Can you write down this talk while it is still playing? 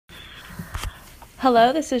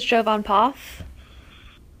Hello, this is Jovan Poff.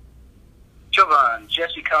 Jovan,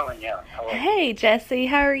 Jesse Colin Young. How are you? Hey, Jesse.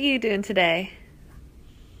 How are you doing today?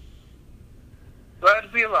 Glad to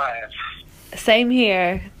be alive. Same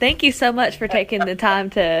here. Thank you so much for taking the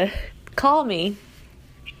time to call me.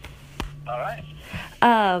 All right.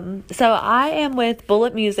 So I am with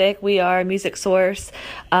Bullet Music. We are a music source,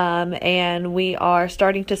 and we are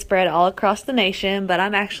starting to spread all across the nation, but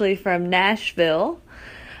I'm actually from Nashville,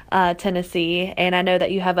 Tennessee, and I know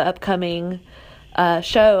that you have an upcoming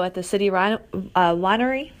show at the City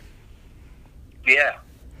Winery. Yeah.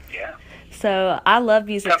 So I love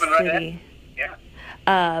Music Coming right City. Yeah.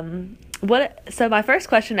 So my first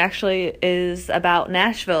question actually is about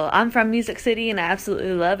Nashville. I'm from Music City and I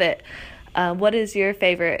absolutely love it. What is your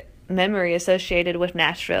favorite memory associated with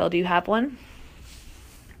Nashville? Do you have one?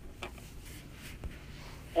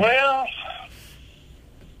 Well,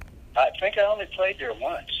 I think I only played there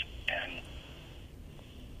once.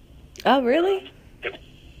 Oh, really?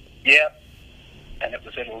 Yep. And it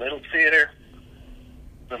was at a little theater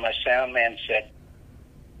where my sound man said,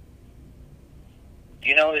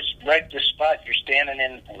 "You know, this spot you're standing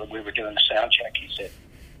in," when we were doing the sound check, he said,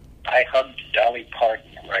 "I hugged Dolly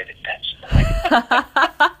Parton right at that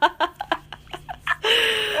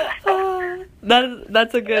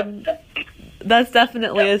spot." That's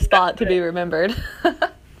definitely a spot to be remembered. I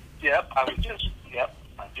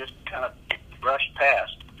just kind of brushed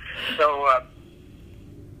past. So,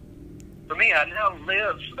 for me, I now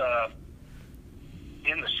live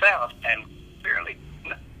in the South and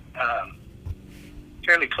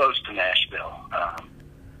fairly close to Nashville.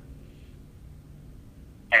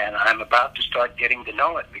 And I'm about to start getting to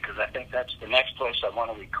know it because I think that's the next place I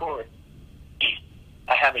want to record.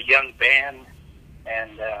 I have a young band,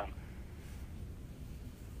 and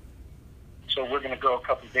so we're going to go a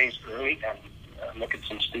couple of days early and look at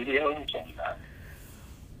some studios and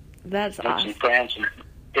That's make awesome. some friends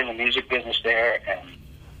in the music business there. And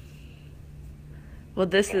Well,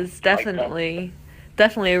 this is definitely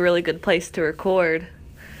a really good place to record.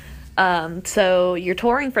 So you're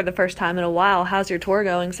touring for the first time in a while. How's your tour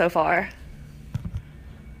going so far?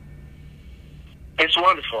 it's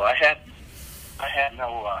wonderful. I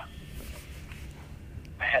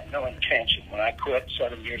had no intention when I quit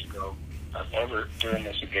 7 years ago of ever doing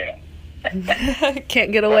this again.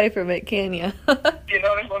 Can't get away from it, can you? You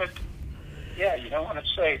don't want to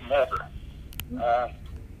say never.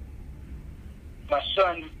 My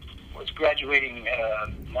son was graduating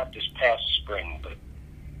not this past spring, but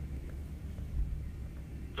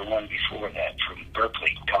the one before that from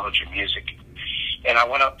Berkeley College of Music. And I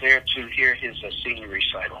went up there to hear his senior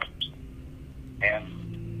recital. And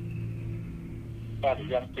the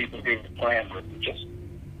young people he was playing with were just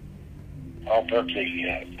all Berkeley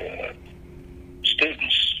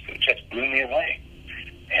students. It just blew me away.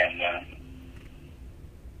 And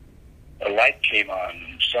a light came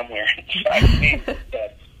on somewhere inside of me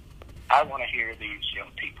that I want to hear these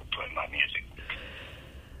young people play my music.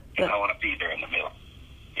 And I want to be there in the middle.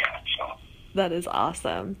 Yeah, so. That is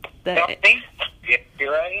awesome.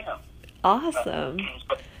 Here I am. Awesome.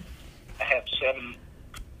 I have seven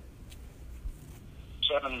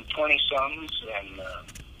 20-somethings and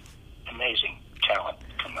amazing talent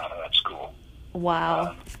come out of that school.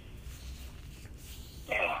 Wow.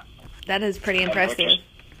 Yeah. That is pretty impressive.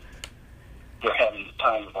 We're having the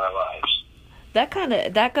time of our lives.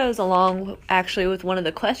 That goes along actually with one of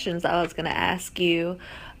the questions I was going to ask you.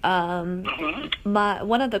 One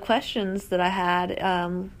of the questions that I had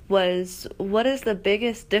was, what is the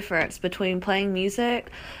biggest difference between playing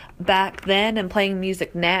music back then and playing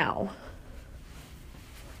music now?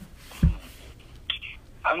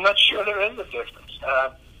 I'm not sure there is a difference.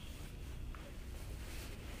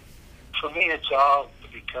 For me, it's all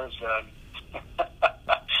because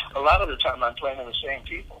a lot of the time I'm playing with the same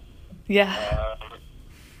people. Yeah.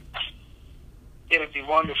 It would be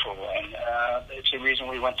wonderful, and it's the reason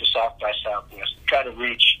we went to South by Southwest to try to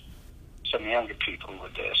reach some younger people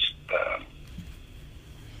with this.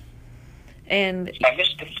 And I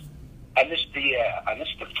missed the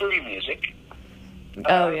free music.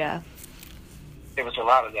 yeah. There was a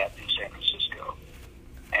lot of that in San Francisco,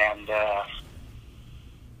 and that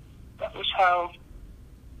was how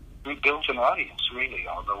we built an audience. Really,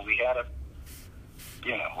 although we had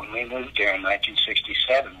when we moved there in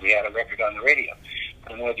 1967, we had a record on the radio.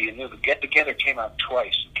 And whether you knew, the Get Together came out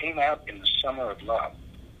twice. It came out in the Summer of Love,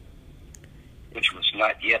 which was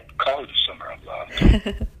not yet called the Summer of Love.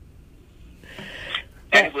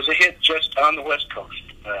 And it was a hit just on the West Coast,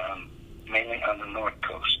 mainly on the North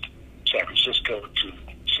Coast, San Francisco to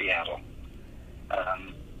Seattle.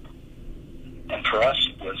 And for us,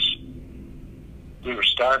 it was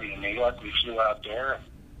Darby in New York. We flew out there.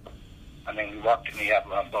 I mean, we walked in the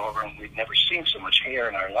Avalon Ballroom. We'd never seen so much hair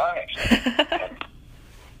in our lives. And,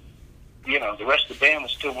 you know, the rest of the band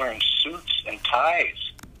was still wearing suits and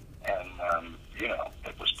ties. And, you know,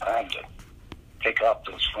 it was time to take off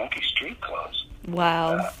those funky street clothes.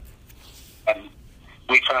 Wow. And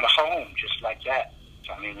we found a home just like that.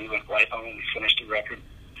 I mean, we went right home. We finished the record,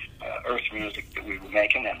 Earth Music, that we were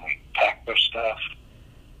making, and we packed our stuff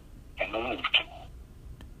and moved.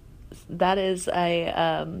 That is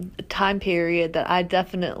a time period that I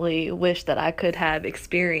definitely wish that I could have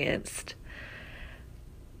experienced.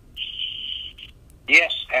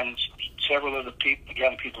 Yes, and several of the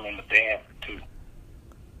young people in the band, too.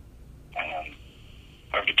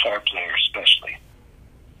 Our guitar player especially.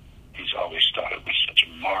 He's always thought it was such a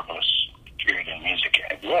marvelous period in music.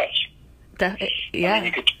 It was. Yeah. I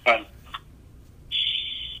mean,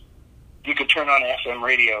 you could turn on FM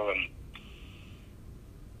radio and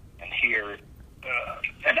hear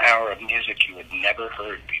an hour of music you had never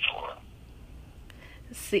heard before.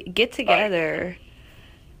 See, get together.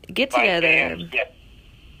 Bands, yeah.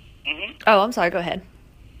 Mm-hmm. Oh, I'm sorry. Go ahead.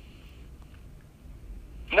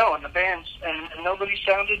 No, and the bands, and nobody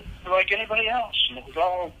sounded like anybody else, and it was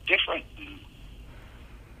all different. And,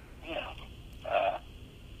 you know,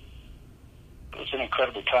 it was an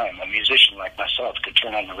incredible time. A musician like myself could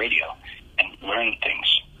turn on the radio and learn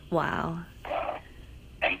things. Wow.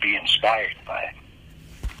 And be inspired by it.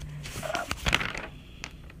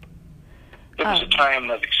 It was a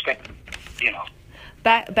time of you know.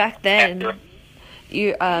 Back then,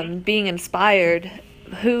 you being inspired.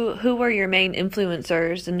 Who were your main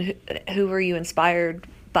influencers, and who were you inspired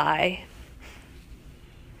by?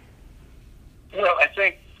 Well, I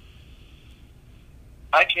think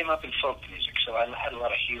I came up in folk music, so I had a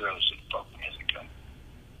lot of heroes in folk music.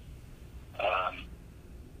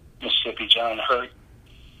 Mississippi John Hurt,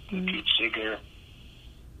 Pete Seeger,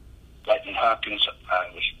 Lightning Hopkins.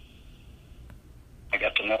 I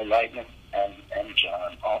got to know Lightning and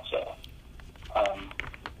John also.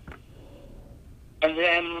 And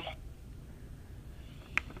then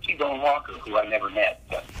T-Bone Walker, who I never met,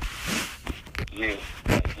 but really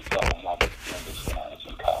fell in love with when I was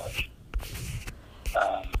in college.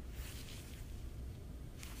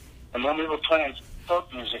 And when we were playing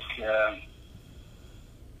folk music,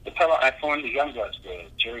 the fellow I formed the Young Bloods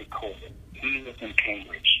with, Jerry Corbett, he lived in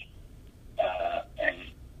Cambridge. And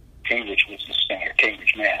Cambridge was the center,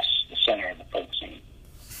 Cambridge, Mass, the center of the folk scene.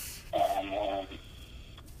 And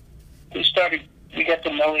we got to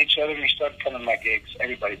know each other, and we started coming to my gigs.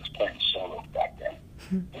 Everybody was playing solo back then,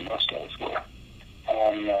 and most guys were.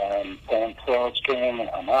 And playing 12 string and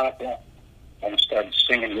harmonica, and started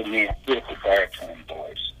singing with me, a beautiful baritone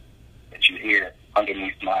voice that you hear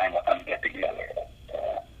underneath mine when I'm get together.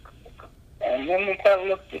 And then we kind of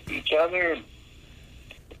looked at each other and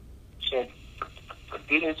said, the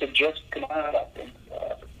Beatles had just come out, I think.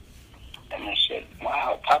 And I said,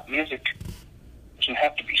 wow, pop music doesn't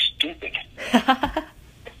have to be stupid.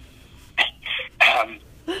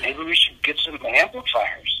 Maybe we should get some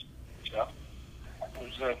amplifiers. So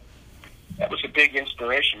that was a big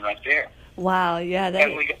inspiration right there. Wow, yeah,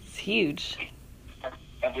 that's huge.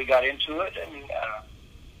 And we got into it, and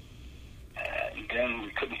then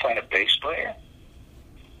we couldn't find a bass player.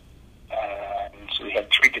 And so we had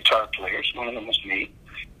 3 guitar players. One of them was me.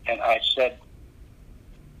 And I said,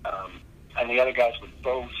 and the other guys were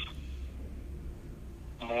both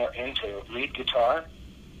more into lead guitar.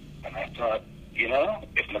 And I thought, you know,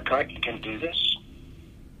 if McCartney can do this,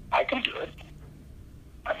 I can do it.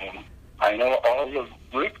 I mean, I know all the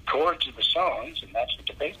root chords of the songs, and that's what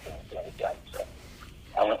the bass player had done. So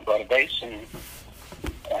I went and bought a bass and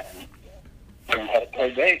learned how to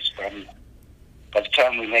play bass. By the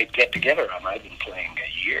time we made Get Together, I might have been playing a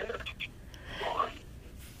year, or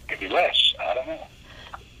maybe less. I don't know.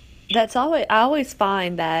 I always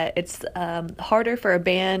find that it's harder for a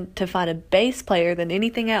band to find a bass player than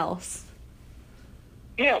anything else.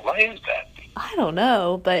 Yeah, why is that? I don't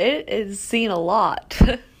know, but it is seen a lot.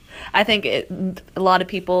 I think a lot of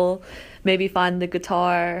people maybe find the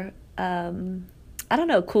guitar, I don't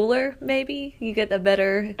know, cooler when you get a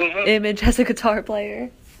better image as a guitar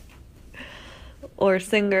player or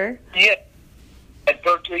singer. Yeah. At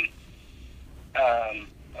Berkeley,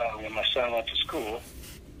 when my son went to school,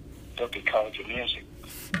 Berkeley College of Music,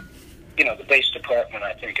 you know, the bass department,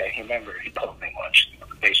 I remember he told me once,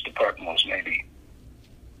 the bass department was maybe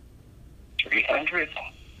 300.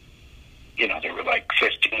 You know, there were like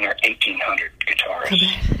 15 or 1,800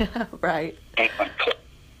 guitarists. Right.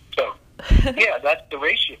 So, yeah, that's the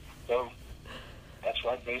ratio. So that's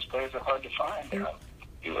why bass players are hard to find.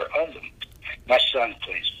 You are of them. My son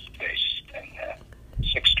plays bass and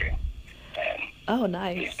sixth string, and oh,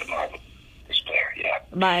 nice. he's the marvelous bass player. Yeah,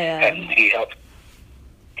 And he helped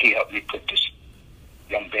me put this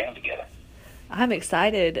young band together. I'm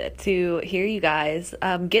excited to hear you guys.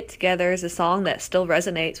 Get Together is a song that still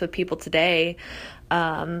resonates with people today.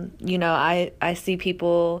 I see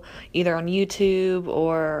people either on YouTube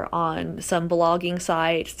or on some blogging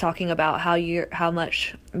sites talking about how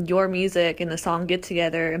much your music and the song Get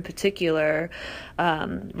Together in particular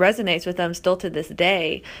resonates with them still to this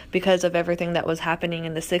day because of everything that was happening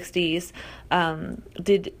in the 60s.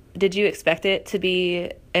 Did you expect it to be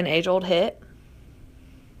an age-old hit?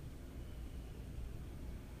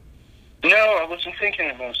 No, I wasn't thinking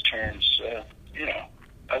in those terms.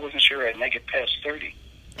 I wasn't sure I'd make it past 30.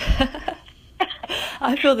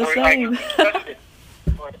 I feel the same.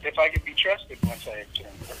 If I could be trusted once I had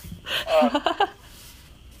turned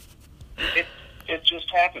 30. It just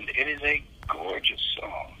happened. It is a gorgeous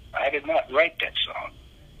song. I did not write that song.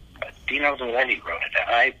 Dino Valletti wrote it,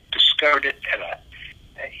 and I discovered it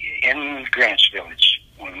in Greenwich Village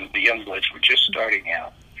when the Youngbloods were just starting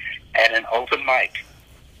out at an open mic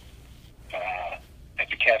at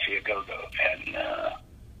the Cafe A Go-Go, and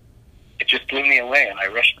it just blew me away, and I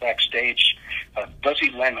rushed backstage. Buzzy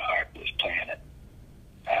Lenhart was playing it.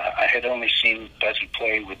 I had only seen Buzzy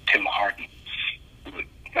play with Tim Hardin, who was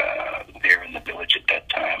there in the Village at that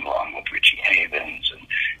time, along with Richie Havens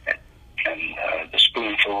and the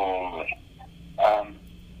Spoonful.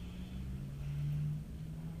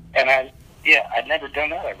 I'd never done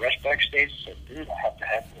that. I rushed backstage and said, dude, I have to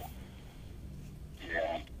have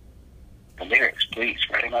the lyrics, please,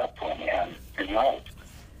 write them out for me in live.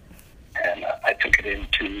 And I took it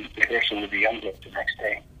into rehearsal with the Youngbloods the next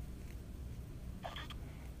day.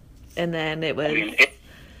 And then it was...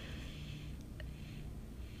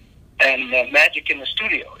 Magic in the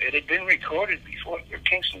Studio. It had been recorded before. The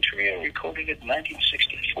Kingston Trio recorded it in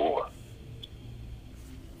 1964.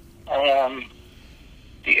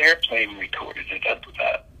 The Airplane recorded it.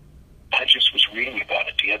 I just was reading about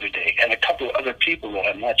it the other day. And a couple of other people that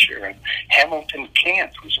I'm not sure of. Hamilton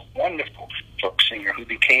Cant, who's a wonderful folk singer who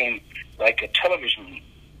became like a television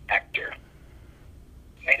actor.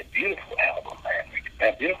 Made a beautiful album, man.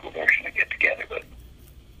 A beautiful version of Get Together, but,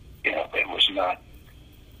 it was not...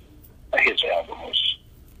 His album was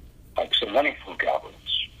like some Money Fluke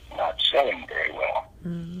albums, not selling very well.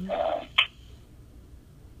 Mm-hmm.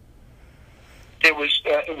 It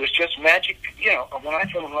was just magic. When I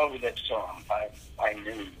fell in love with that song, I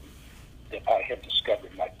knew that I had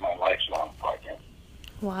discovered my lifelong partner.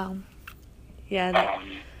 Wow. Yeah.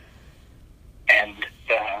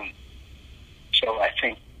 So I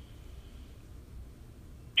think,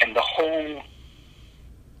 and the whole,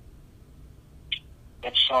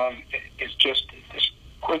 that song is just this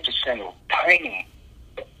quintessential, tiny,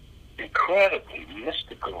 incredibly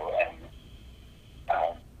mystical and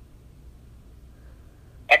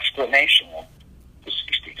explanation of the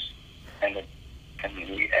 60s and the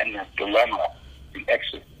dilemma, the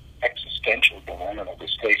existential dilemma that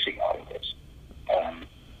was facing all of this.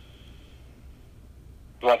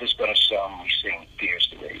 Love is but a song we sing, fears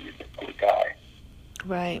the way you would die.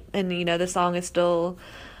 Right. And, the song is still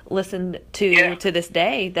listened to this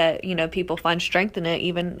day, that, people find strength in it,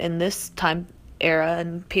 even in this time era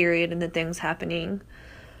and period and the things happening.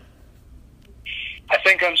 I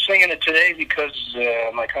think I'm singing it today because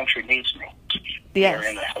my country needs me. Yes. We're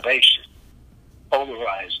in a hellacious,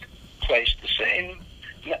 polarized place. The same,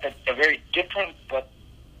 a very different, but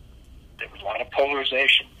there was a lot of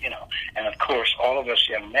polarization, And of course, all of us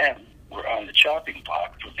young men were on the chopping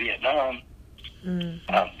block for Vietnam.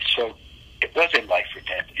 Mm-hmm. So it was a life or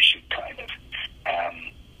death issue, kind of.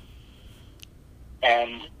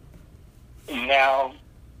 And now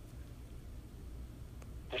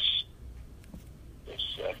this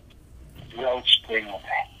wellspring of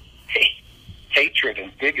hatred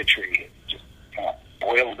and bigotry just kind of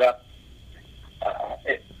boiled up,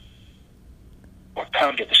 or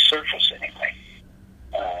come to the surface anyway,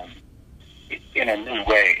 in a new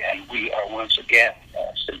way. And we are once again,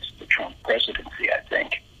 since the Trump presidency, I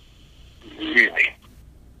think, really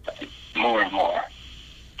more and more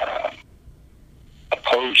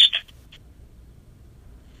opposed,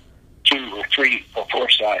 2 or 3 or 4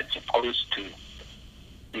 sides opposed to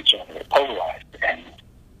each other, polarized. And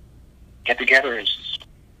Get Together is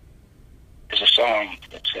a song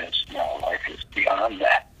that says, no, life is beyond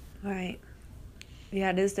that. Right.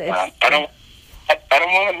 Yeah, it is. I don't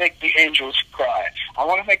want to make the angels cry. I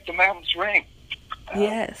want to make the mountains ring.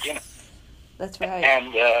 Yes. That's right.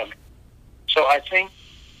 And so I think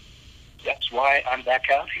that's why I'm back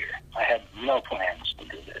out here. I had no plans to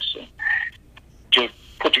do this.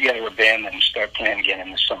 together a band and start playing again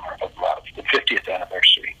in the Summer of Love, the 50th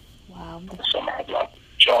anniversary. Wow. Of the Summer of Love.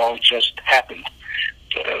 Which all just happened.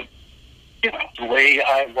 The way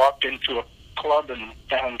I walked into a club and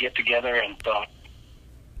found Get Together and thought,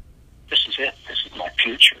 this is it. This is my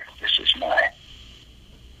future. This is my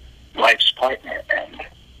life's partner. And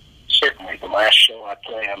certainly the last show I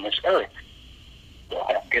play on this earth, we'll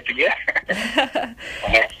have Get Together.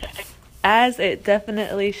 As it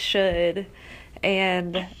definitely should.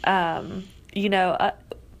 And,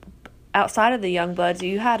 outside of the Youngbloods,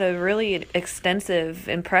 you had a really extensive,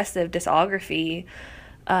 impressive discography.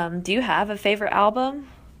 Do you have a favorite album?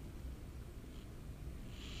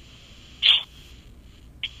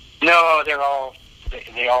 No, they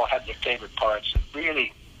all have their favorite parts.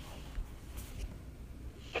 Really,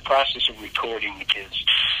 the process of recording is,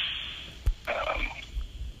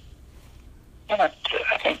 I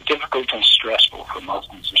think, difficult and stressful for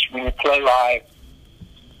most musicians. When you play live,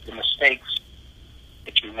 the mistakes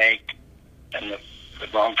that you make and the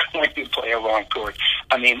wrong, when you play a wrong chord,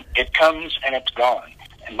 I mean, it comes and it's gone.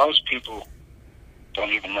 And most people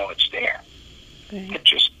don't even know it's there. Right.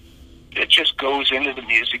 It just goes into the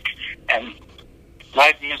music, and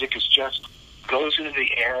live music goes into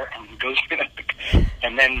the air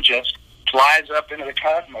and then just flies up into the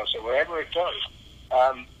cosmos or wherever it goes.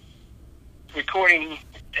 Recording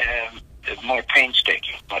is more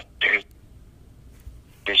painstaking, but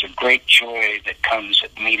there's a great joy that comes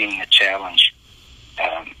at meeting the challenge,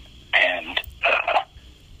 and I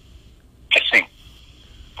think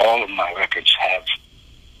all of my records have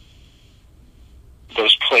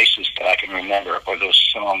those places that I can remember, or those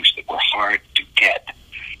songs that were hard to get,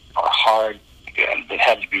 or hard that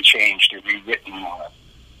had to be changed or rewritten,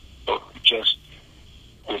 or just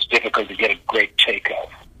was difficult to get a great take of.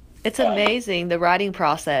 It's amazing, the writing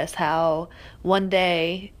process, how one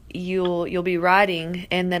day you'll be writing,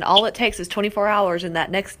 and then all it takes is 24 hours, and that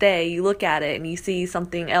next day you look at it and you see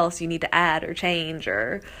something else you need to add or change,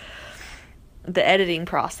 or the editing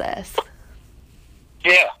process.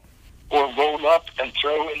 Yeah, or roll up and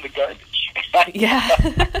throw in the garbage. Yeah.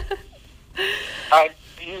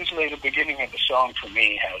 Usually the beginning of the song for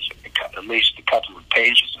me has at least a couple of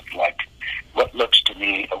pages of like what looks to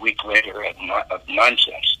me a week later of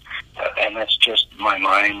nonsense. And that's just my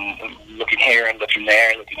mind looking here and looking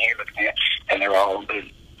there, looking here, looking there, and they're all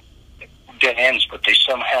dead ends, but they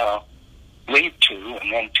somehow lead to,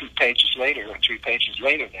 and then 2 pages later or 3 pages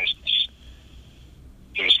later, there's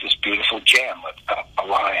this beautiful gem, a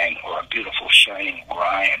line or a beautiful shining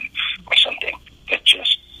rhyme or something that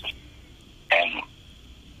just, and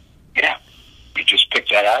yeah, you just pick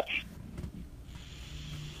that up.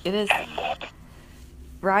 It is. And,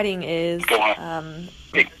 writing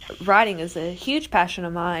is a huge passion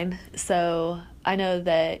of mine. So I know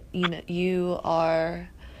that you are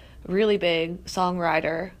a really big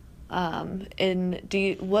songwriter. And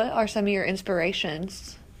what are some of your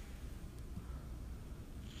inspirations?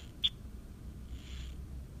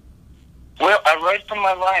 Well, I write from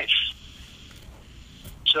my life,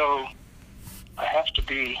 so I have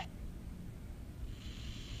to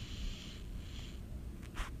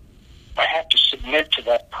submit to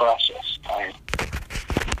that process. I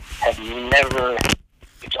have never,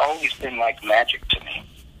 it's always been like magic to me.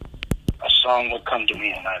 A song will come to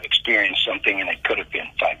me and I've experienced something, and it could have been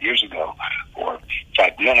 5 years ago or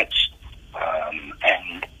 5 minutes,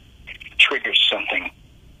 and it triggers something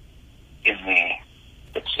in me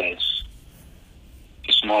that says,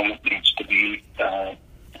 this moment needs to be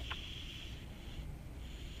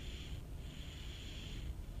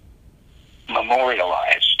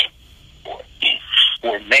memorialized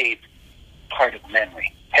or made part of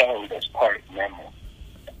memory, held as part of memory,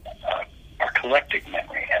 our collective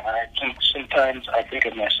memory. And I think sometimes I think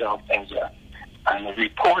of myself as I'm a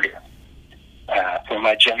reporter for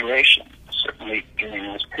my generation. Certainly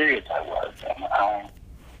during this period I was.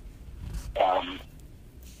 And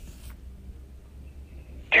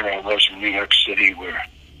here I was in New York City, where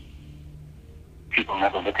people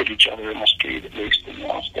never look at each other in the street, at least in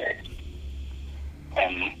those days.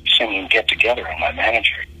 And singing Get Together, and my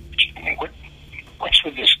manager, I mean, what's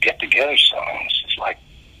with this Get Together song? It's like,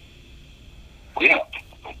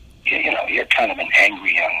 you're kind of an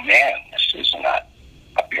angry young man. This is not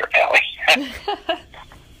up your alley.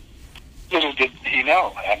 Little did he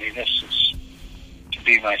know, I mean, this is to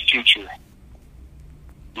be my future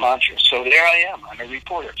mantra. So there I am. I'm a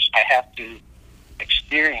reporter. I have to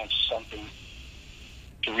experience something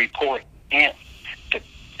to report in. That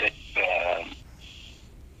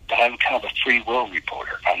I'm kind of a free will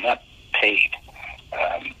reporter. I'm not paid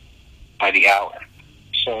by the hour.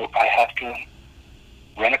 So I have to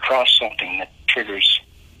run across something that triggers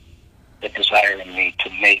the desire in me to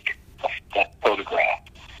make that photograph,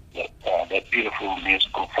 that beautiful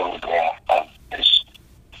musical photograph of this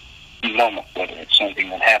moment, whether it's something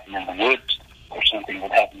that happened in the woods or something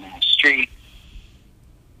that happened in the street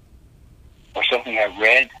or something I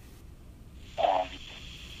read.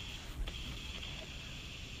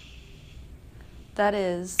 That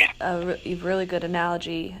is a really good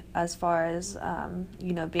analogy as far as,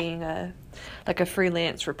 being a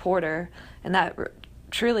freelance reporter, and that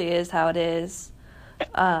truly is how it is.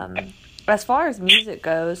 As far as music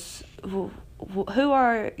goes, who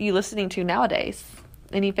are you listening to nowadays?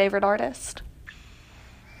 Any favorite artist?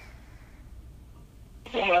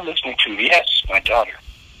 Who am I listening to? Yes, my daughter.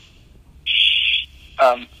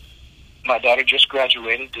 My daughter just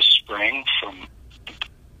graduated this spring from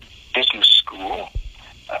business school,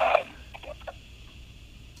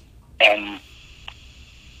 and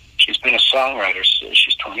she's been a songwriter.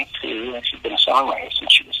 She's 22, and she's been a songwriter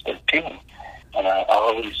since she was 13. And I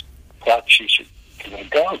always thought she should give it a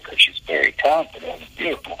go because she's very talented and has a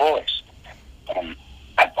beautiful voice.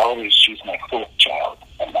 She's my fourth child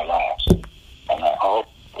and my last, and I always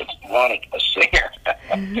wanted a singer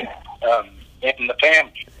in the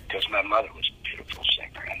family because my mother was a beautiful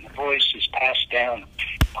singer, and the voice is passed down.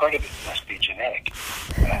 Part of it must be genetic.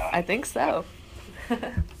 I think so.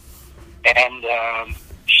 And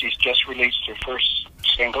she's just released her first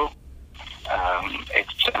single.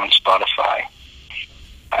 It's on Spotify.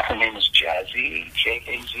 Her name is Jazzy,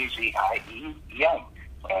 Jazzie Young,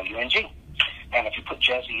 UNG. And if you put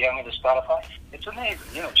Jazzy Young into Spotify, it's amazing.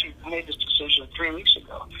 She made this decision 3 weeks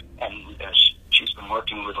ago, and she's been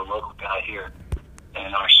working with a local guy here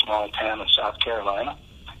in our small town in South Carolina,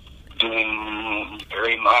 doing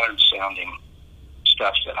very modern-sounding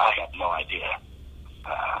stuff that I had no idea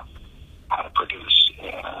how to produce.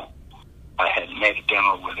 I had made a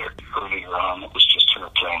demo with her earlier on. It was just her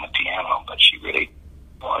playing the piano, but she really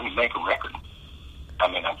wanted to make a record. I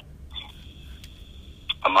mean,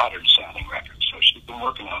 a modern-sounding record. So she's been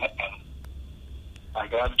working on it, and I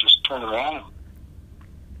got to just turn around and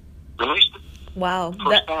release it. Wow.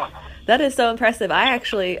 That is so impressive. I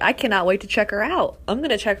cannot wait to check her out. I'm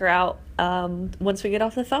going to check her out once we get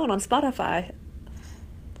off the phone on Spotify.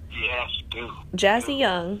 Yes, do. Jazzy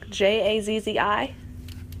Young, Jazzi.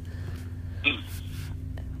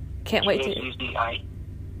 Can't wait to. Jazzi.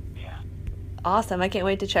 Yeah. Awesome. I can't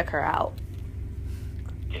wait to check her out.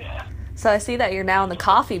 Yeah. So I see that you're now in the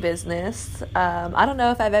coffee business. I don't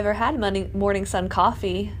know if I've ever had Morning Sun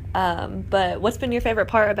coffee, but what's been your favorite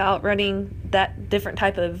part about running that different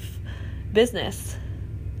type of business?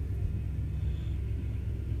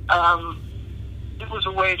 It was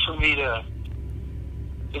a way for me to...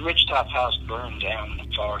 The Ridgetop house burned down in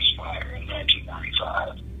the forest fire in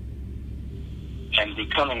 1995. And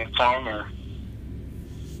becoming a farmer,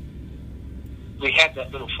 we had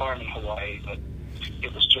that little farm in Hawaii, but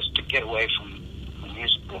it was just to get away from the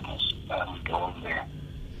music business. Go over there.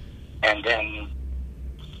 And then,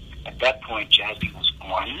 at that point, Jazzy was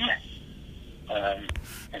 1.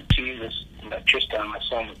 And T was, Tristan, my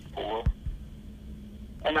son, was 4.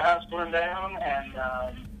 And the house burned down, and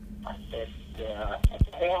I said,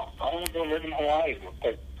 well, I want to go live in Hawaii.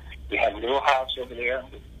 We had a little house over there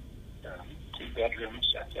with 2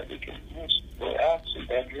 bedrooms. I said, we can split out 2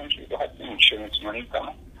 bedrooms. We've got the insurance money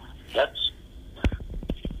coming.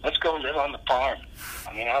 Let's go live on the farm.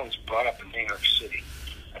 I mean, I was brought up in New York City.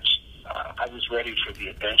 I was ready for the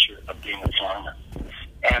adventure of being a farmer.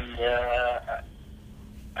 And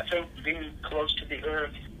I think being close to the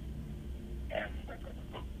earth and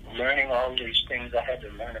learning all these things I had to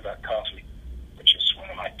learn about coffee, which is one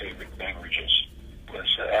of my favorite beverages,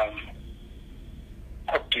 was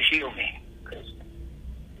helped to heal me, because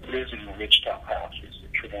living in the Ridgetop house is a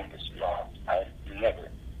tremendous loss. I never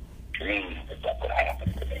dreamed that would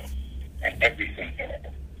happen to me, and everything in it.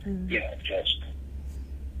 Just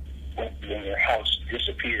when your house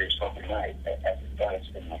disappears overnight, as it does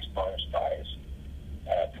in these forest fires,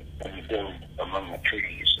 when you build among the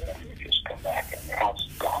trees, you just come back and your house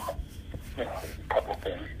is gone. There's a couple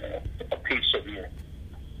things, a piece of your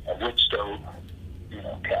wood stove,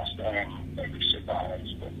 cast iron maybe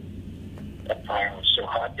survives, but that fire was so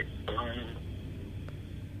hot it burned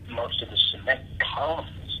most of the cement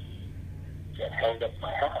columns that held up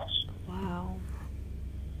my house. Wow.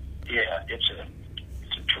 Yeah, it's a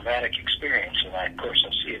traumatic experience, and of course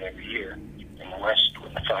I see it every year in the West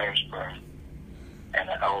when the fires burn, and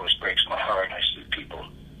it always breaks my heart. I see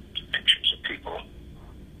pictures of people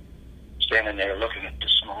standing there looking at the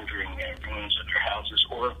smoldering ruins of their houses,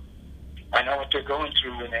 or I know what they're going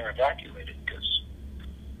through when they're evacuated, because,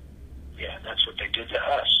 that's what they did to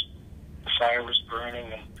us. The fire was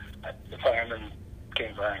burning, and the fireman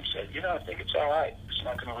came by and said, I think it's all right. It's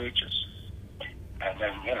not going to reach us. And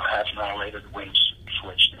then, half an hour later, the wind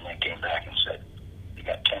switched, and they came back and said, you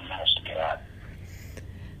got 10 minutes to get out.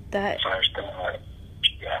 That The fire's going on.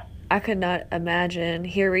 Yeah. I could not imagine.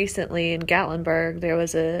 Here recently in Gatlinburg, there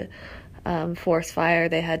was a forest fire.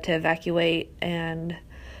 They had to evacuate, and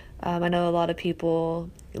I know a lot of people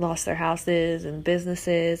lost their houses and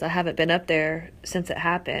businesses. I haven't been up there since it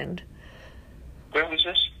happened. Where was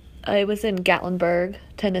this? It was in Gatlinburg,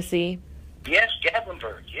 Tennessee. Yes,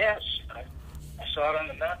 Gatlinburg, yes. I saw it on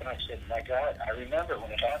the map, and I said, my God, I remember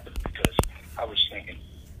when it happened, because I was thinking,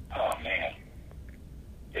 oh, man,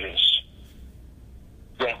 it is.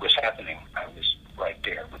 When it was happening, I was right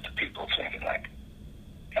there with the people thinking, like,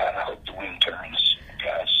 God, I hope the wind turns,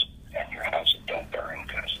 guys, and your house don't burn,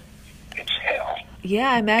 because it's hell.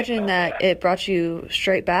 Yeah, I imagine that it brought you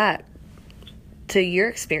straight back to your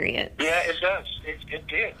experience. Yeah, it does. It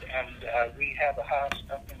did. And we have a house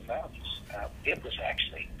up in the mountains. It was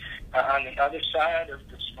actually on the other side of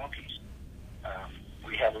the Smokies.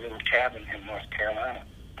 We have a little cabin in North Carolina,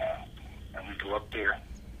 and we go up there.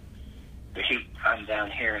 The heat, I'm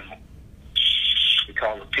down here in we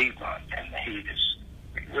call it Piedmont, and the heat is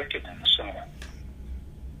wicked in the summer.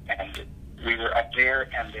 And we were up there,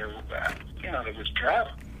 and there was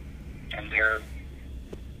drought, and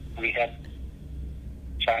we had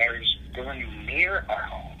fires burning near our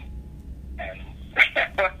home, and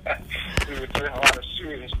we were doing a lot of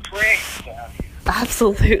serious praying down here.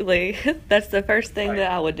 Absolutely. That's the first thing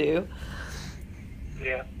that I would do.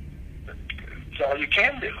 Yeah. It's all you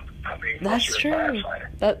can do. I mean, that's true.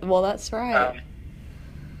 That's right.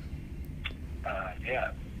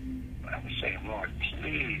 Yeah. I was saying, Lord,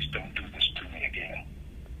 please don't do this to me again.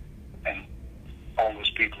 And all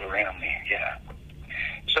those people around me, yeah.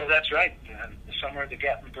 So that's right. The summer of the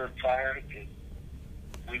Gatlinburg fire,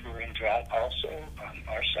 we were in drought also on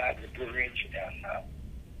our side of the Blue Ridge, and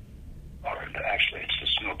actually it's the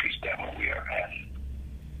Smokies down where we are at.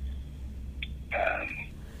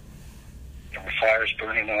 There were fires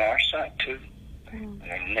burning on our side too.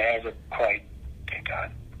 They never quite, thank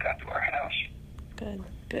God, got to our house.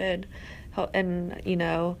 Good. And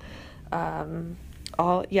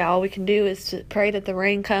all we can do is to pray that the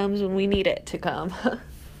rain comes when we need it to come.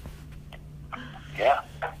 Yeah.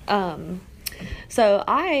 So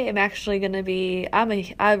I am actually going to be,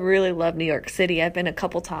 I really love New York City. I've been a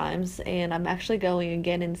couple times, and I'm actually going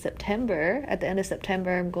again in September. At the end of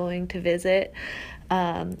September, I'm going to visit.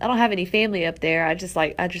 I don't have any family up there. I just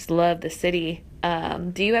love the city.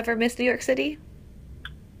 Do you ever miss New York City?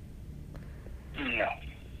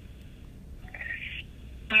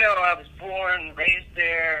 No, I was born, raised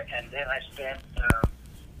there, and then I spent,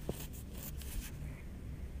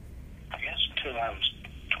 until I was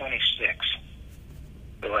 26.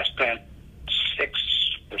 So I spent 6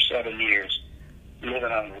 or 7 years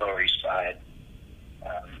living on the Lower East Side,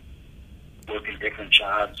 working different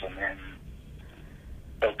jobs, and then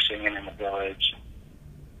folk singing in the village,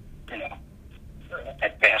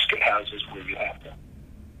 at basket houses where you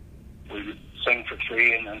sing for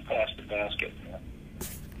free and then pass the basket.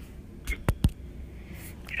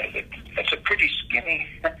 It's a pretty skinny,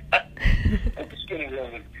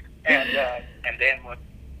 living. And then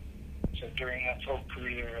so during that folk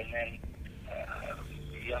career, and then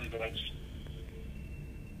Young Bloods,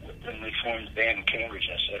 when we formed the band in Cambridge,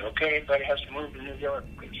 I said, okay, everybody has to move to New York,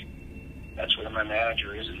 because that's where my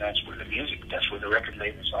manager is, and that's where that's where the record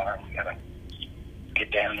labels are. We gotta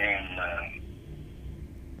get down there and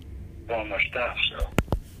film our stuff. So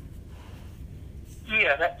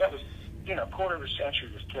yeah, that was, quarter of a century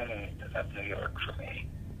was plenty of New York for me.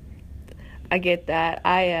 I get that.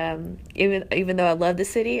 I even though I love the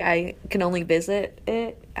city, I can only visit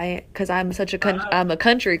it. Because I'm such I'm a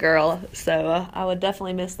country girl, so I would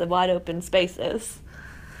definitely miss the wide open spaces.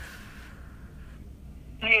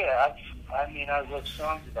 Yeah, I wrote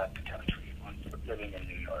songs about the country when living in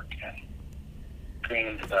New York, and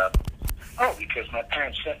dreamed about. Because my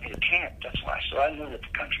parents sent me to camp. That's why. So I knew what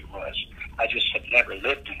the country was. I just had never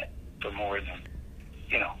lived in it for more than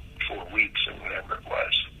 4 weeks or whatever it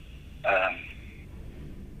was.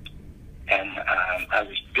 I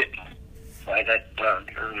was bitten by that bug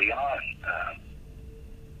early on.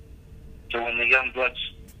 So when we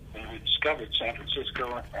discovered San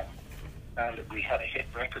Francisco and found that we had a hit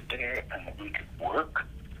record there and that we could work,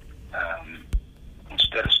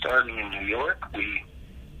 instead of starting in New York, we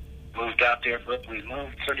moved out there, but we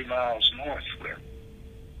moved 30 miles north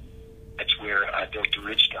that's where I built the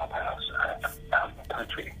Ridgedale house out in the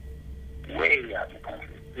country, way out in the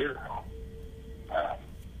country. Beautiful.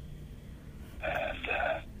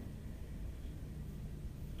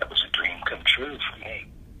 That was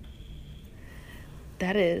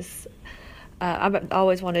That is, I've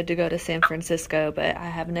always wanted to go to San Francisco, but I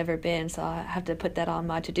have never been, so I have to put that on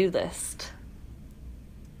my to-do list.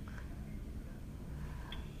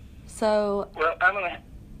 So. Well,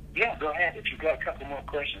 go ahead. If you've got a couple more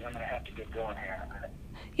questions, I'm going to have to get going here in a minute.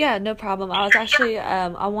 Yeah, no problem. I was actually,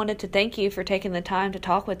 I wanted to thank you for taking the time to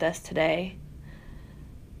talk with us today.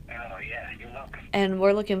 Oh, yeah, you're welcome. And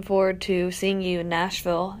we're looking forward to seeing you in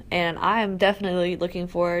Nashville, and I am definitely looking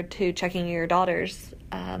forward to checking your daughter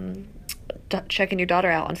out on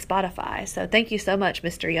Spotify. So thank you so much,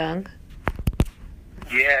 Mr. Young.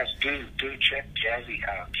 Yes, do check Jazzy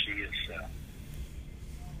out. She is,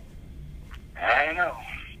 I don't know.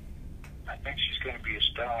 I think she's going to be a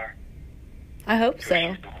star. I hope so.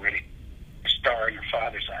 She's already a star in your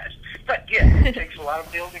father's eyes. But yeah, it takes a lot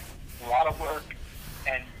of building, a lot of work,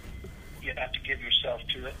 and you have to give yourself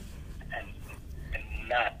to it, and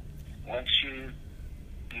not, once you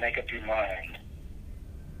make up your mind,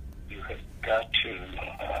 you have got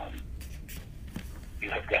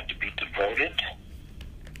to be devoted,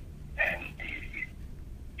 and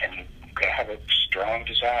you've got to have a strong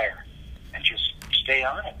desire, and just stay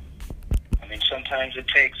on it. I mean, sometimes it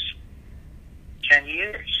takes 10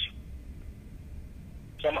 years.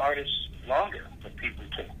 Some artists longer for people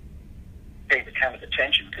to pay the kind of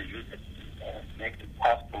attention to you that make it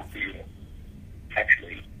possible for you to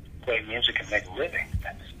actually play music and make a living.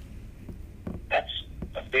 That's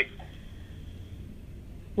a big.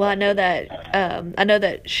 Well, I know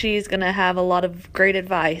that she's gonna have a lot of great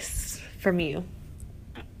advice from you.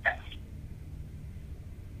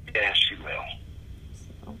 Yeah, she will.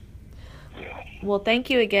 Well, thank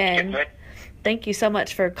you again. Thank you so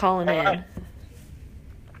much for calling in.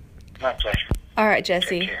 My pleasure. All right,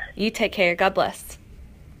 Jesse. You take care. God bless.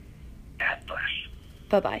 God bless.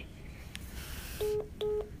 Bye-bye.